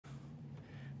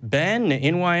Ben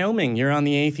in Wyoming. You're on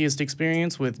the Atheist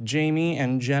Experience with Jamie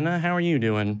and Jenna. How are you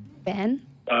doing? Ben?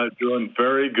 Doing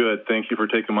very good. Thank you for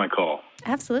taking my call.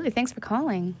 Absolutely. Thanks for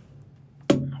calling.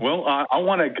 Well, I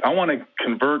want to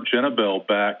convert Jenna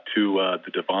back to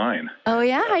the divine. Oh,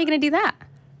 yeah? How are you going to do that?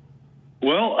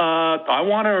 Well,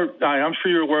 I'm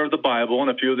sure you're aware of the Bible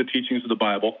and a few of the teachings of the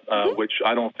Bible, which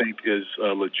I don't think is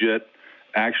legit,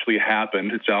 actually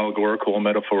happened. It's allegorical and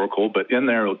metaphorical, but in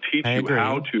there it'll teach you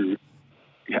how to.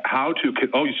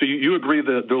 Oh, so you agree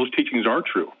that those teachings are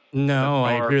true? No,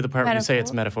 I agree with the part where you say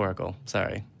it's metaphorical.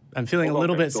 Sorry. I'm feeling a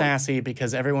little bit sassy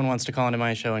because everyone wants to call into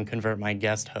my show and convert my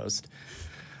guest host.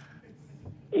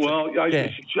 Well,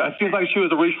 I feel like she was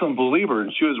a recent believer,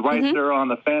 and she was right there on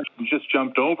the fence and just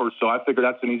jumped over, so I figured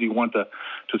that's an easy one to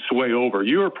sway over.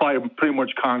 You were probably pretty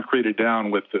much concreted down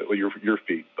with your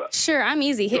feet. But. Sure, I'm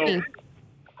easy. Hit me.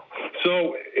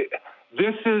 So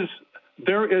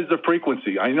there is a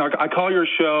frequency. I call your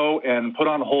show and put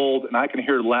on hold, and I can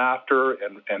hear laughter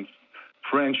and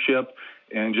friendship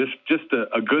and just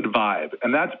a good vibe.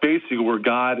 And that's basically where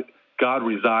God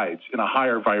resides, in a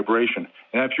higher vibration.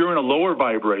 And if you're in a lower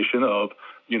vibration of,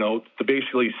 the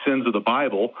basically sins of the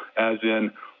Bible, as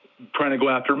in trying to go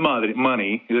after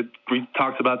money, it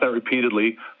talks about that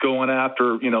repeatedly, going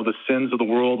after, the sins of the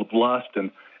world, of lust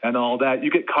and all that, you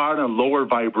get caught in a lower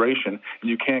vibration and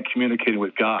you can't communicate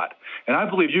with God. And I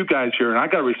believe you guys here, and I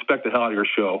got to respect the hell out of your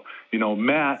show.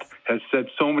 Matt has said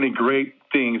so many great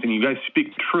things, and you guys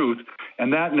speak truth,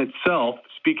 and that in itself,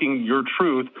 speaking your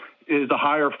truth, is a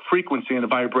higher frequency and a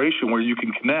vibration where you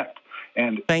can connect.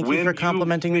 And thank you for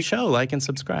complimenting the show. Like and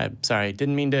subscribe. Sorry,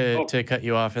 didn't mean to cut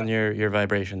you off in your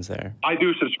vibrations there. I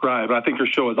do subscribe. I think your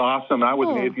show is awesome. I was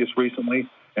an atheist recently,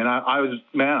 and I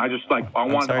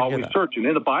wanted to always search. And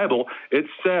in the Bible, it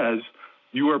says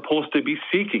you are supposed to be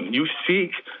seeking. You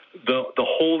seek the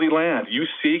Holy Land. You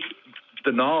seek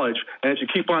the knowledge, and as you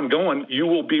keep on going, you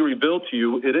will be revealed to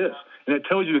you. It is, and it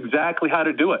tells you exactly how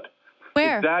to do it.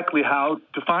 Where? Exactly how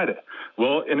to find it.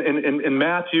 Well, in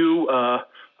Matthew,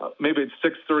 maybe it's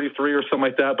 6:33 or something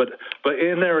like that, but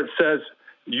in there it says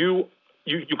you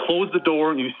close the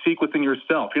door and you seek within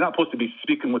yourself. You're not supposed to be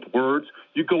speaking with words.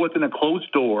 You go within a closed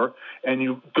door and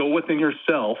you go within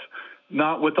yourself,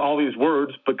 not with all these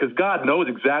words, because God knows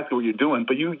exactly what you're doing.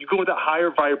 But you go with that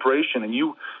higher vibration and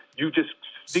you just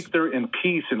speak there in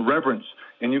peace and reverence,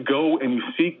 and you go and you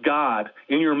seek God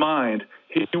in your mind.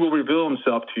 He will reveal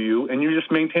himself to you, and you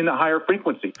just maintain that higher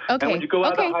frequency. Okay. And when you go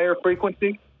out of that higher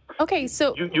frequency,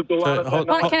 so you go out of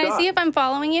that. Can I see if I'm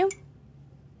following you?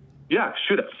 Yeah,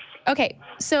 shoot it. Okay,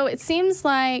 so it seems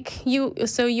like you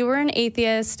were an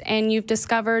atheist and you've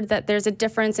discovered that there's a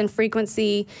difference in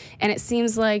frequency, and it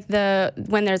seems like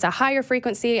when there's a higher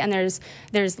frequency and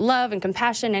there's love and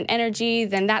compassion and energy,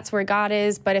 then that's where God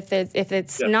is. But if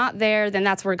it's not there, then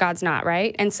that's where God's not,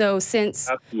 right? And so since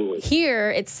here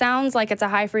it sounds like it's a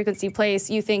high frequency place,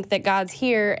 you think that God's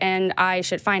here and I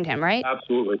should find him, right?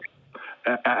 Absolutely.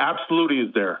 Absolutely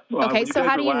is there. Okay, so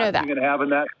how do you know that? And having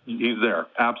that, he's there.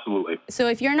 Absolutely. So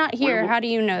if you're not here, how do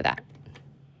you know that?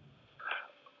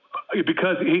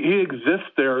 Because he exists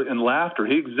there in laughter.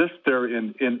 He exists there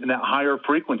in that higher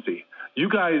frequency. You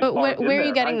guys. But where are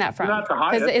you getting that from? Not the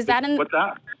highest. Is that in? What's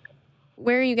that?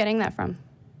 Where are you getting that from?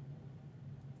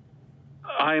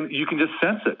 You can just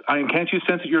sense it. Can't you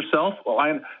sense it yourself?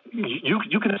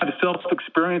 You can have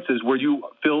self-experiences where you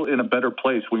feel in a better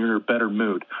place, when you're in a better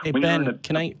mood. Hey, Ben,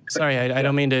 sorry, I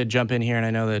don't mean to jump in here, and I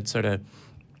know that sort of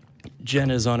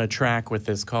Jenna's on a track with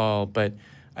this call, but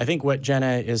I think what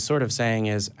Jenna is sort of saying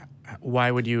is,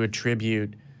 why would you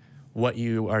attribute what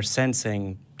you are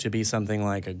sensing to be something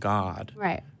like a God?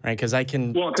 Right. Right, because I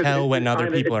can tell when other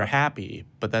people are happy,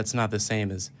 but that's not the same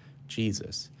as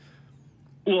Jesus.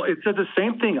 Well, it says the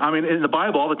same thing. In the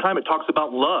Bible all the time, it talks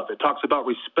about love. It talks about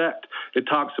respect. It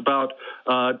talks about,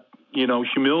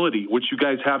 humility, which you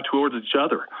guys have towards each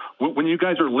other. When you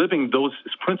guys are living those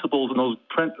principles and those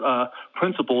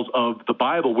principles of the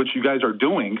Bible, which you guys are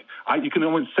doing, you can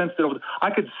almost sense it. I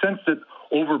could sense it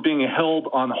over being held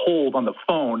on hold on the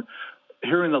phone,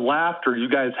 hearing the laughter you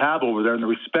guys have over there and the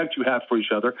respect you have for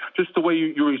each other, just the way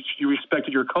you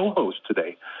respected your co-host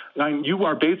today. You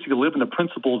are basically living the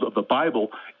principles of the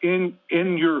Bible in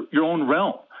your own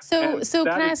realm. So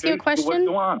can I ask you a question?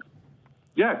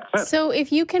 Yeah. So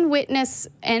if you can witness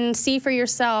and see for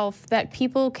yourself that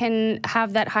people can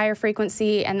have that higher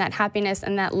frequency and that happiness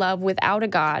and that love without a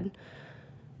God,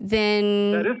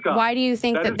 then why do you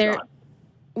think that there? God.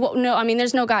 Well, no,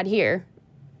 there's no God here.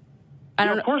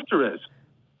 Of course there is.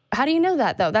 How do you know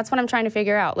that, though? That's what I'm trying to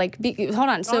figure out. Like, hold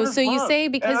on. So you say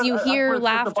because you hear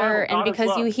laughter and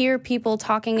because you hear people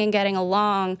talking and getting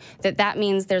along, that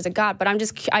means there's a God. But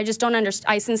I just don't understand.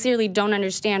 I sincerely don't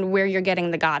understand where you're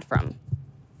getting the God from.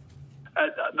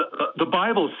 The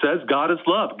Bible says God is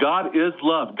love. God is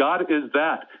love. God is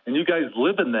that, and you guys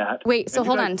live in that. Wait. So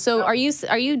hold on. So are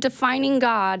you defining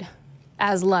God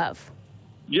as love?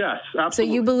 Yes,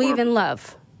 absolutely. So you believe in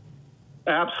love?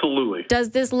 Absolutely.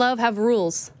 Does this love have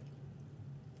rules?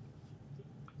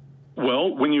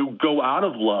 Well, when you go out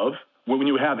of love, when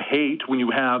you have hate, when you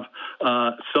have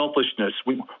selfishness,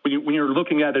 when you're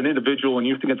looking at an individual and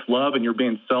you think it's love and you're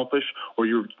being selfish, or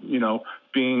you're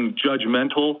being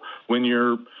judgmental, when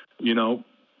you're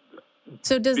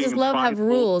So does this love have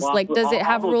rules? Like, does it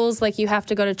have rules like you have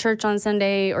to go to church on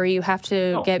Sunday, or you have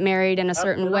to get married in a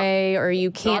certain way, or you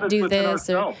can't do this,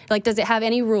 or like, does it have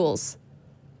any rules?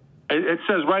 It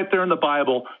says right there in the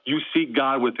Bible, you seek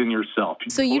God within yourself.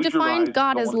 So you defined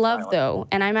God as love, though,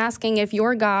 and I'm asking if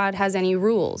your God has any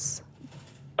rules.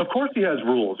 Of course he has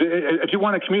rules. If you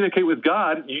want to communicate with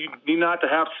God, you need not to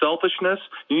have selfishness.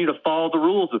 You need to follow the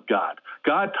rules of God.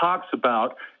 God talks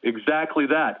about exactly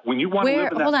that. When you want to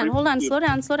live in that hold on, slow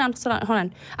down, hold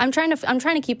on. I'm trying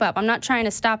to keep up. I'm not trying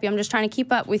to stop you. I'm just trying to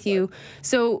keep up with you.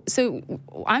 So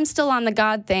I'm still on the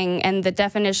God thing, and the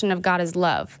definition of God is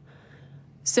love.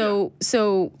 So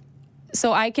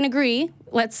I can agree.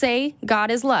 Let's say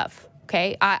God is love.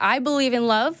 Okay, I believe in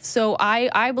love, so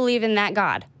I believe in that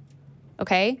God.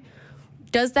 Okay,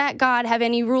 does that God have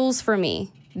any rules for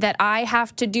me that I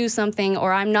have to do something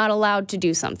or I'm not allowed to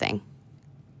do something?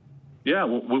 Yeah,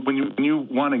 when you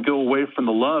want to go away from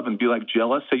the love and be like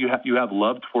jealous, say you have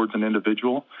love towards an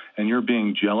individual and you're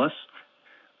being jealous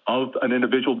of an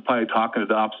individual, probably talking to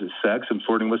the opposite sex and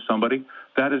flirting with somebody,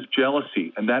 that is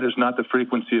jealousy, and that is not the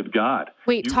frequency of God.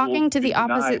 Wait, talking to the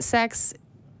opposite sex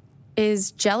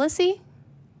is jealousy?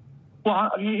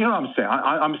 Well, you know what I'm saying.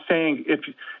 I'm saying if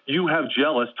you have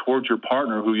jealous towards your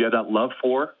partner who you have that love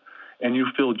for, and you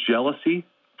feel jealousy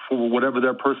for whatever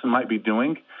their person might be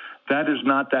doing, that is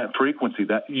not that frequency.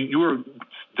 That you are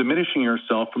diminishing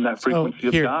yourself from that frequency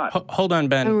of God. Hold on,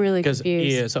 Ben. I'm really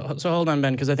confused. Yeah, so hold on,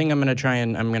 Ben, because I think I'm going to try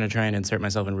and insert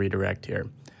myself and redirect here.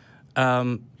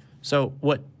 So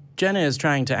what Jenna is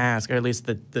trying to ask, or at least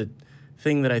the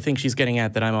thing that I think she's getting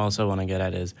at that I also want to get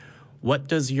at, is what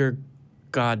does your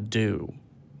God do?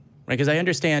 Right? Because I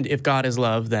understand if God is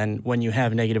love, then when you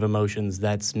have negative emotions,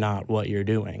 that's not what you're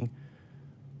doing.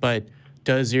 But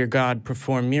does your God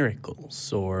perform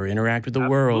miracles or interact with the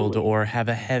world or have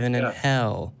a heaven and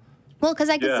hell? Well, because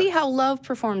I can see how love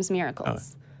performs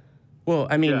miracles. Well,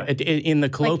 I mean, in the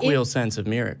colloquial sense of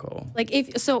miracle.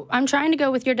 Like, so I'm trying to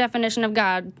go with your definition of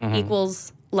God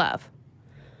equals love.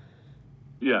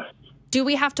 Yes. Do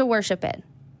we have to worship it?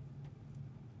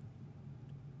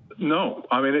 No.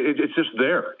 I mean, it's just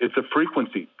there. It's a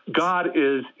frequency. God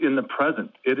is in the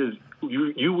present. It is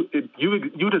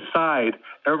you decide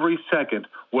every second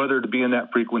whether to be in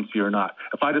that frequency or not.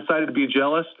 If I decided to be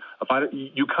jealous,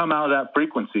 you come out of that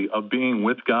frequency of being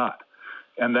with God.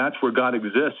 And that's where God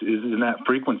exists, is in that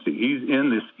frequency. He's in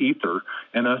this ether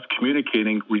and us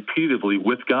communicating repeatedly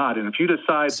with God. And if you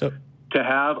decide to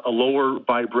have a lower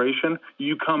vibration,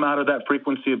 you come out of that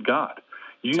frequency of God.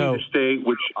 You need to stay,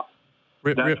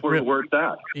 that's where it's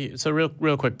at. So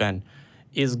real quick, Ben,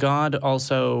 is God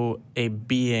also a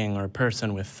being or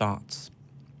person with thoughts?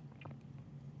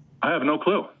 I have no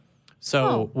clue.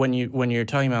 So when you're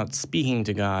talking about speaking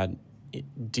to God,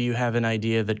 do you have an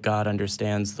idea that God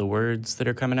understands the words that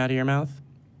are coming out of your mouth?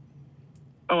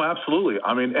 Oh, absolutely.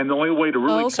 I mean, and the only way to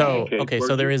really communicate...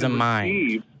 So there is a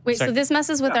mind. Wait, so this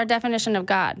messes with our definition of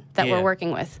God that we're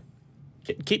working with.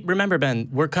 Remember, Ben,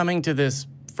 we're coming to this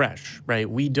fresh, right?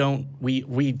 We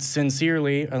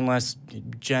sincerely, unless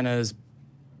Jenna's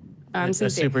a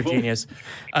super genius,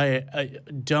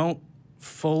 don't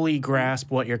fully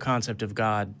grasp what your concept of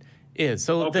God is.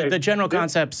 So the general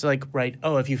concept's like, right,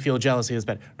 if you feel jealousy is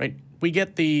bad, right? We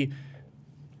get the,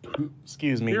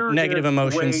 negative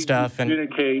emotion stuff. You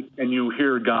communicate and you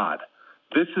hear God.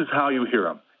 This is how you hear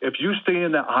him. If you stay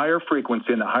in that higher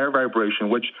frequency, in that higher vibration,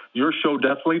 which your show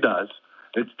definitely does,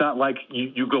 it's not like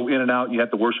you go in and out and you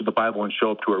have to worship the Bible and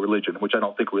show up to a religion, which I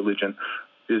don't think religion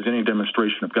is any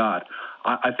demonstration of God.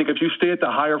 I think if you stay at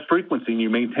the higher frequency and you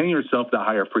maintain yourself at the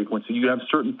higher frequency, you have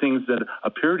certain things that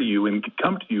appear to you and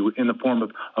come to you in the form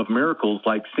of miracles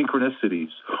like synchronicities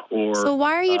or... So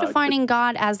why are you defining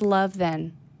God as love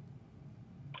then?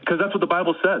 Because that's what the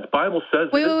Bible says. The Bible says...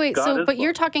 Wait. But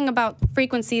you're talking about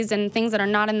frequencies and things that are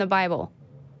not in the Bible.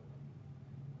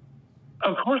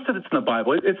 Of course that it's in the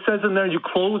Bible. It says in there you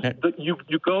close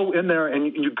you go in there and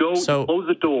you close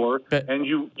the door and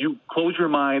you close your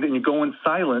mind and you go in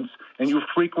silence and you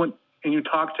frequent and you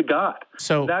talk to God.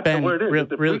 So that's Ben, where it is.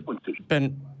 The frequency.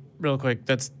 Ben, real quick,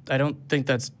 I don't think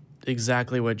that's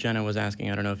exactly what Jenna was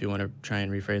asking. I don't know if you want to try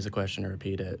and rephrase the question or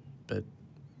repeat it, but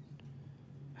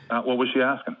what was she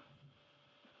asking?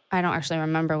 I don't actually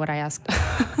remember what I asked.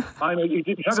 I know you're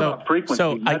talking about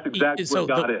frequency. That's exactly what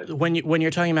God is. When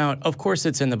you're talking about, of course,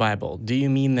 it's in the Bible. Do you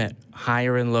mean that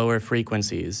higher and lower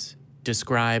frequencies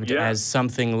described as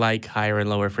something like higher and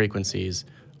lower frequencies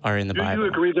are in the Bible? Do you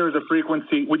agree there's a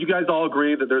frequency? Would you guys all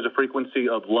agree that there's a frequency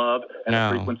of love and a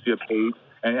frequency of hate?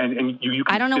 And you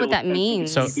I don't know what that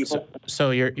means.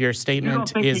 So your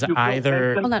statement is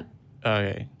either. Hold on.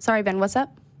 Okay. Sorry, Ben. What's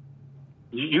up?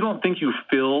 You don't think you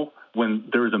feel when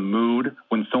there's a mood,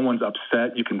 when someone's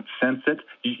upset, you can sense it?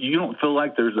 You don't feel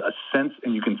like there's a sense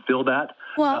and you can feel that?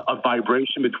 Well, a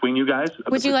vibration between you guys?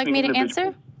 Would you like me to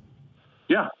answer?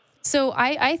 Yeah. So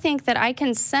I think that I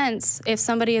can sense if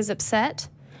somebody is upset.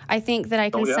 I think that I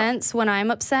can sense when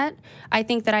I'm upset. I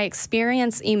think that I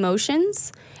experience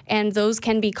emotions, and those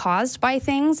can be caused by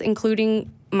things,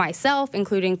 including myself,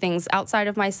 including things outside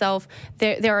of myself.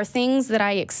 There are things that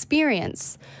I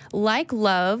experience, like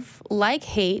love, like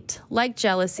hate, like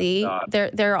jealousy.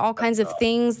 There are all kinds of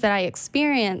things that I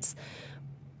experience.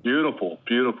 Beautiful,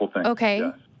 beautiful thing. Okay.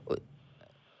 Yes.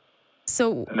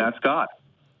 So. And that's God.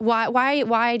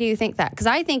 Why do you think that? Because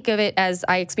I think of it as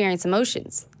I experience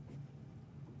emotions.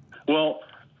 Well,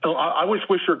 I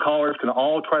wish your callers can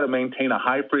all try to maintain a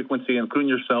high frequency, including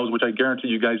yourselves, which I guarantee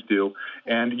you guys do.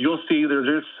 And you'll see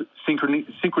there's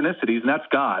synchronicities, and that's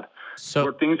God. So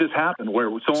where things just happen.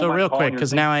 So real quick,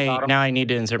 because now I need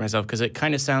to insert myself, because it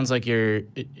kind of sounds like you're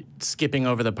skipping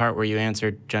over the part where you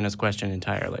answered Jenna's question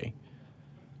entirely.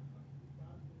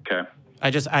 Okay.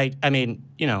 I mean,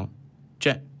 you know,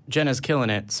 Jenna's killing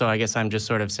it, so I guess I'm just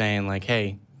sort of saying, like,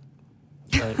 hey,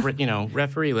 you know,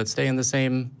 referee, let's stay in the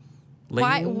same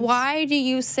lanes. Why do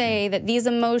you say that these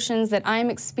emotions that I'm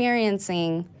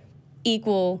experiencing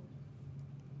equal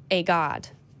a God?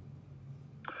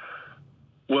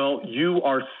 Well, you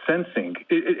are sensing.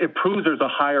 It proves there's a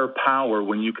higher power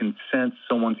when you can sense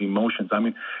someone's emotions. I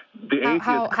mean,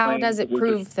 how does it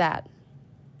prove that?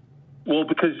 Well,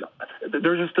 because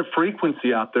there's just a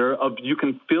frequency out there of you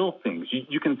can feel things,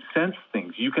 you can sense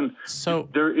things,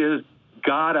 there is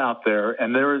God out there,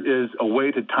 and there is a way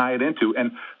to tie it into.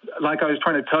 And like I was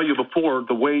trying to tell you before,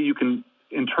 the way you can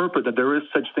interpret that there is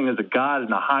such thing as a God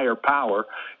and a higher power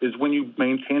is when you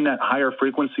maintain that higher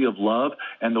frequency of love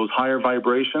and those higher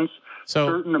vibrations,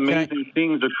 certain amazing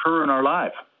things occur in our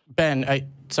life. Ben,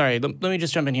 sorry, let me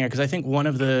just jump in here, because I think one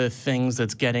of the things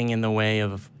that's getting in the way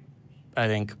of, I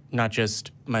think, not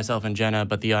just myself and Jenna,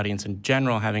 but the audience in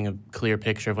general having a clear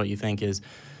picture of what you think is,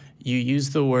 you use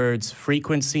the words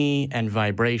frequency and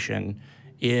vibration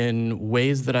in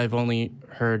ways that I've only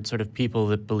heard sort of people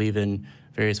that believe in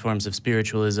various forms of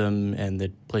spiritualism and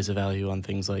that place a value on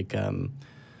things like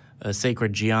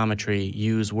sacred geometry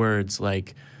use words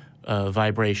like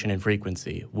vibration and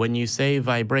frequency. When you say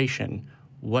vibration,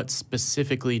 what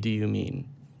specifically do you mean?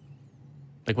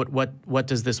 Like, what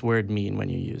does this word mean when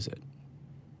you use it?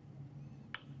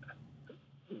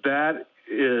 That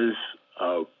is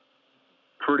a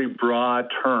pretty broad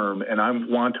term, and I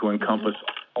want to encompass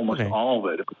almost all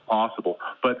of it if possible.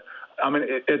 But I mean,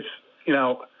 it's, you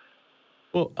know.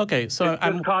 Well, okay, so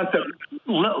I'm concept.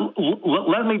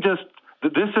 Let me just.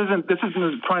 This isn't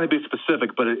trying to be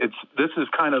specific, but this is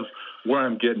kind of where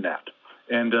I'm getting at,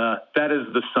 and that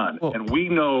is the sun. Well, and we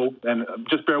know, and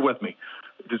just bear with me.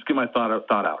 Just get my thought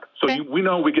out. So we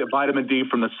know we get vitamin D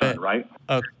from the sun, right?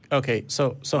 Okay.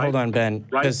 So hold on, Ben,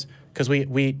 because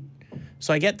we.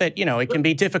 So I get that, you know, it can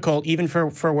be difficult even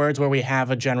for words where we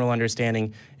have a general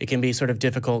understanding. It can be sort of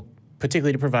difficult,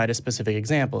 particularly to provide a specific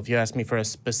example. If you ask me for a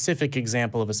specific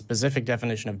example of a specific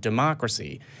definition of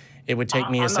democracy, it would take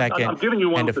me a second. I'm giving you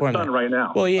one with the sun right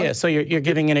now. Well, yeah. So you're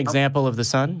giving an example of the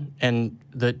sun and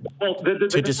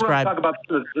to describe. Talk about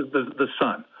the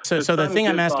sun. So the thing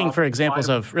I'm asking for examples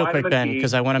of, real quick, Ben,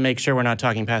 because I want to make sure we're not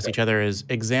talking past each other, is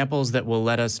examples that will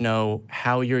let us know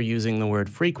how you're using the word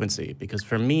frequency. Because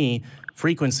for me,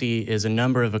 frequency is a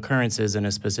number of occurrences in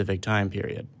a specific time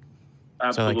period.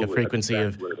 Absolutely. So like a frequency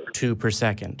of 2 per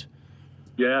second.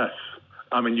 Yes.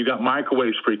 I mean, you got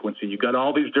microwave frequency. You got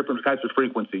all these different types of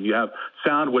frequency. You have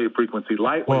sound wave frequency,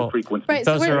 light wave frequency. Right.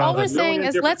 So all we're saying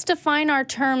is let's define our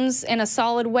terms in a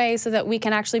solid way so that we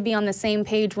can actually be on the same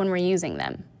page when we're using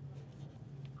them.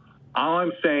 All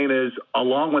I'm saying is,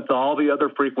 along with all the other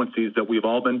frequencies that we've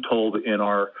all been told in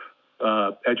our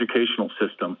educational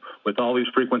system with all these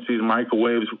frequencies,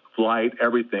 microwaves, light,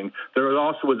 everything. There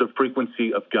also is a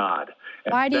frequency of God.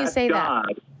 And why do you say God,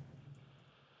 that?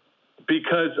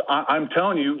 Because I'm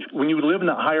telling you, when you live in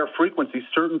a higher frequency,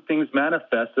 certain things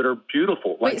manifest that are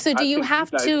beautiful. Wait, so do you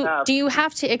have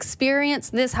to experience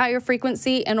this higher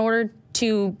frequency in order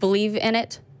to believe in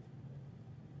it?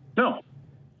 No.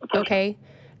 Okay.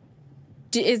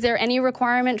 Is there any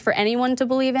requirement for anyone to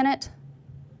believe in it?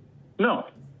 No.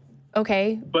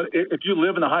 Okay. But if you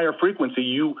live in a higher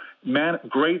frequency,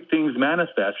 great things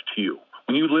manifest to you.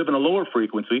 When you live in a lower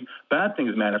frequency, bad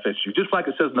things manifest to you, just like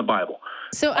it says in the Bible.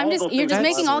 So you're just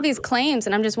making all these claims,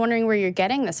 and I'm just wondering where you're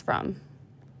getting this from.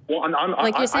 Well,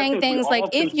 like you're saying things like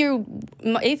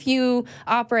if you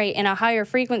operate in a higher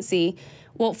frequency,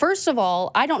 well, first of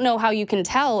all, I don't know how you can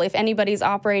tell if anybody's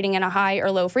operating in a high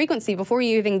or low frequency before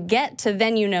you even get to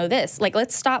then you know this. Like,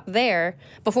 let's stop there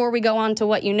before we go on to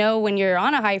what you know when you're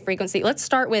on a high frequency. Let's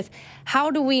start with,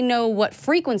 how do we know what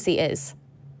frequency is?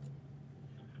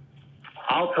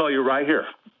 I'll tell you right here.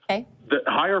 Okay. The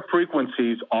higher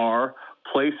frequencies are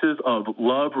places of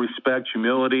love, respect,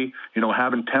 humility,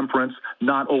 having temperance,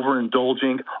 not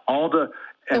overindulging, all the...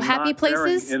 So happy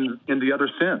places? In the other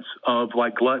sense of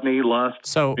like gluttony, lust,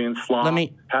 being sloth,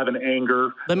 having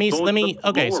anger.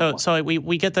 Okay, so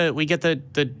we get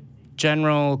the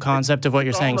general concept of what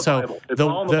you're saying. So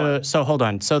hold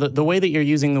on. So the way that you're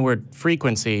using the word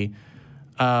frequency,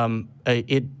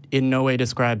 it in no way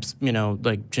describes,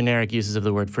 like generic uses of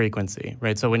the word frequency,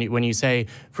 right? So when you say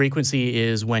frequency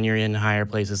is when you're in higher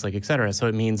places, like et cetera. So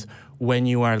it means when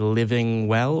you are living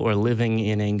well or living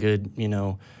in a good,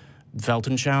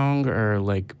 Weltanschauung, or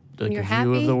like a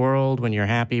view of the world, when you're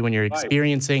happy, when you're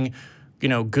experiencing,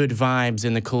 good vibes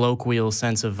in the colloquial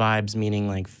sense of vibes, meaning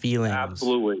like feelings.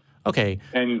 Absolutely. Okay.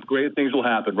 And great things will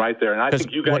happen right there. And I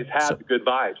think you guys have good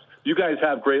vibes. You guys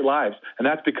have great lives, and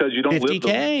that's because you don't live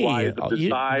those lives of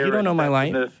desire. You don't know my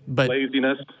life, but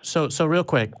laziness. So real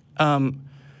quick,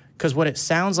 because what it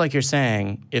sounds like you're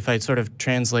saying, if I sort of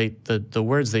translate the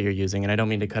words that you're using, and I don't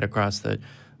mean to cut across the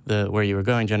where you were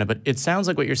going, Jenna, but it sounds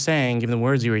like what you're saying, given the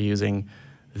words you were using,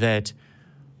 that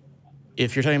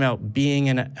if you're talking about being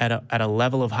at a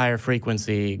level of higher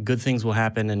frequency, good things will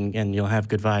happen and you'll have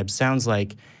good vibes. Sounds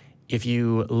like if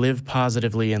you live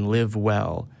positively and live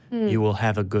well, you will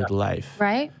have a good life.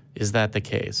 Right? Is that the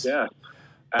case? Yeah.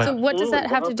 So what does that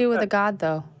have to do with a God,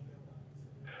 though?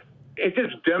 It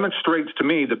just demonstrates to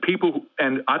me the people,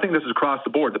 and I think this is across the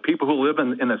board, the people who live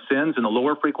in the sins in the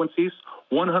lower frequencies,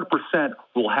 100%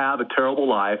 will have a terrible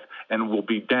life and will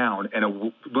be down and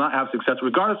will not have success,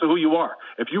 regardless of who you are.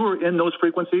 If you are in those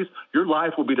frequencies, your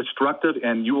life will be destructive,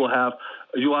 and you'll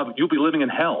be living in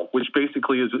hell, which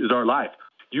basically is our life.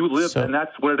 You live, and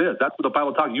that's what it is. That's what the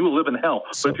Bible talks. You will live in hell.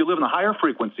 But if you live in the higher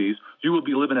frequencies, you will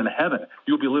be living in heaven.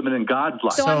 You will be living in God's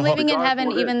life. So I'm living in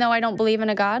heaven even though I don't believe in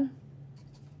a God?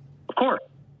 Of course.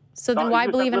 So then why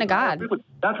believe in a God?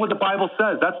 That's what the Bible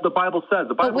says. That's what the Bible says.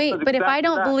 But if I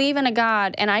don't believe in a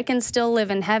God and I can still live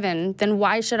in heaven, then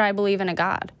why should I believe in a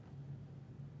God?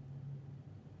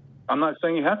 I'm not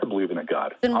saying you have to believe in a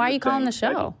God. Then why are you calling the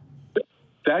show?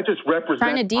 That just represents...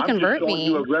 Trying to deconvert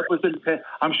me.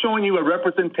 I'm showing you a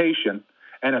representation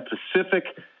and a specific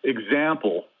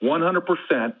example,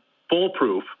 100%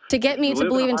 foolproof. To get me to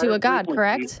believe into a God,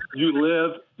 correct? You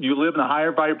live in a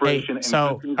higher vibration. Hey,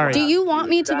 all right. Do you want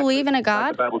me to believe in a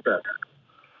God? Like the Bible says.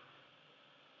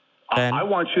 I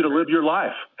want you to live your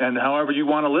life, and however you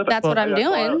want to live it. That's what I'm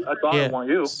doing. That's all I want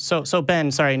you. So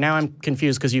Ben, sorry, now I'm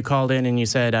confused because you called in and you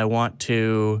said, I want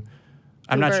to...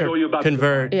 I'm not sure.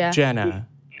 Convert Jenna.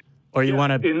 Or you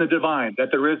want to... In the divine,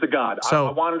 that there is a God. So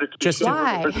I wanted it to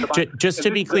just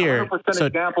to be clear.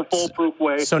 Example, foolproof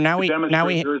way. So now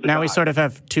we sort of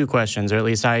have two questions, or at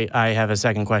least I have a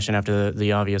second question after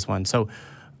the obvious one. So,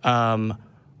 well,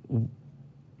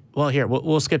 here,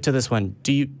 we'll skip to this one.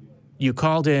 You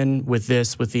called in with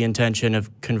the intention of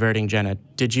converting Jenna.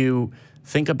 Did you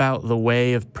think about the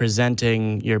way of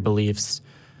presenting your beliefs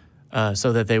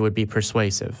so that they would be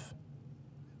persuasive?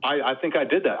 I think I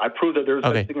did that. I proved that there's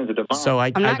such thing as a divine. So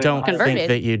I don't think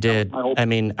that you did. I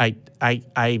mean, I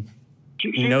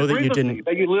know that you didn't.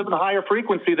 That you live in a higher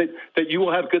frequency, that you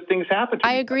will have good things happen to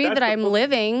you. I agree that I'm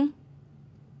living.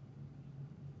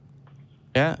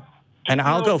 Yeah. And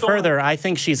I'll go further. I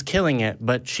think she's killing it,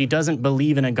 but she doesn't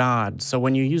believe in a God. So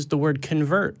when you used the word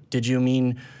convert, did you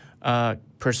mean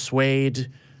persuade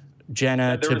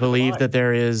Jenna to believe that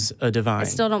there is a divine? I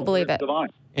still don't believe it.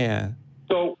 Yeah.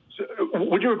 So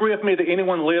would you agree with me that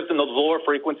anyone lives in those lower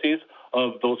frequencies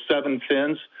of those 7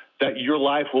 sins, that your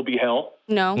life will be hell?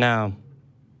 No. No.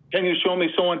 Can you show me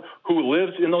someone who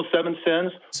lives in those 7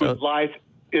 sins whose life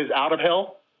is out of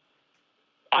hell.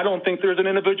 I don't think there's an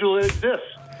individual that exists.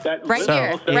 That Right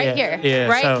here.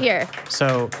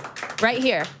 Right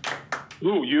here.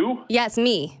 Who, you? Yes,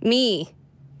 me.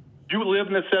 You live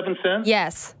in the seventh sense?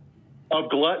 Yes. Of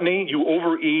gluttony, you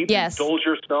overeat, yes. you indulge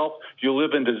yourself, you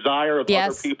live in desire of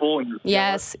other people. And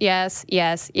yes.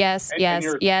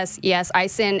 I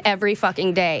sin every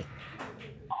fucking day.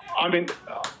 I mean,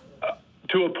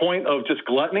 to a point of just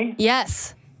gluttony?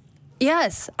 Yes.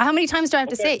 How many times do I have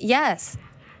to say it? Yes.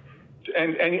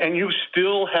 And you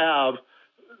still have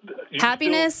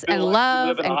happiness and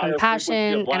love and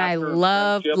compassion, and I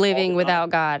love living without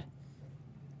God.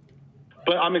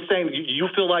 But I'm saying, you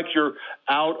feel like you're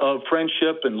out of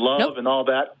friendship and love and all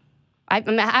that?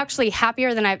 I'm actually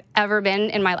happier than I've ever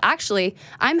been in my... Actually,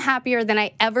 I'm happier than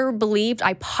I ever believed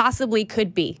I possibly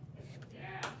could be.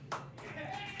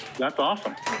 That's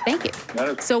awesome. Thank you.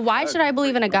 So why should I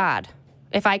believe in a God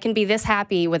if I can be this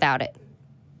happy without it?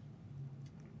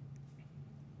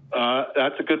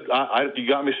 That's a good... you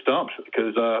got me stumped,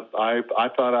 because I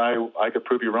thought I could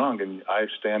prove you wrong, and I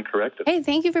stand corrected. Hey,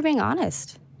 thank you for being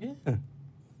honest. Yeah.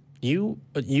 You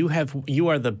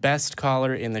are the best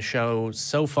caller in the show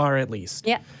so far, at least.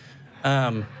 Yeah.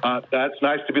 That's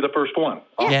nice to be the first one.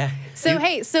 Yeah.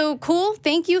 So so cool.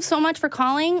 Thank you so much for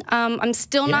calling. I'm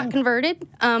still not converted,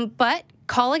 but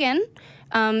call again.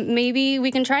 Maybe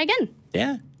we can try again.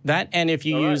 Yeah. That, and if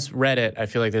you use Reddit, I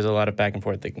feel like there's a lot of back and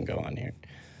forth that can go on here.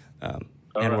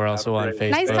 And we're also on Facebook.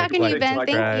 Nice talking to you, Ben.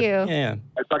 Thank you. Yeah.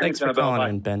 Thanks for calling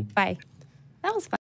in, Ben. Bye. That was fun.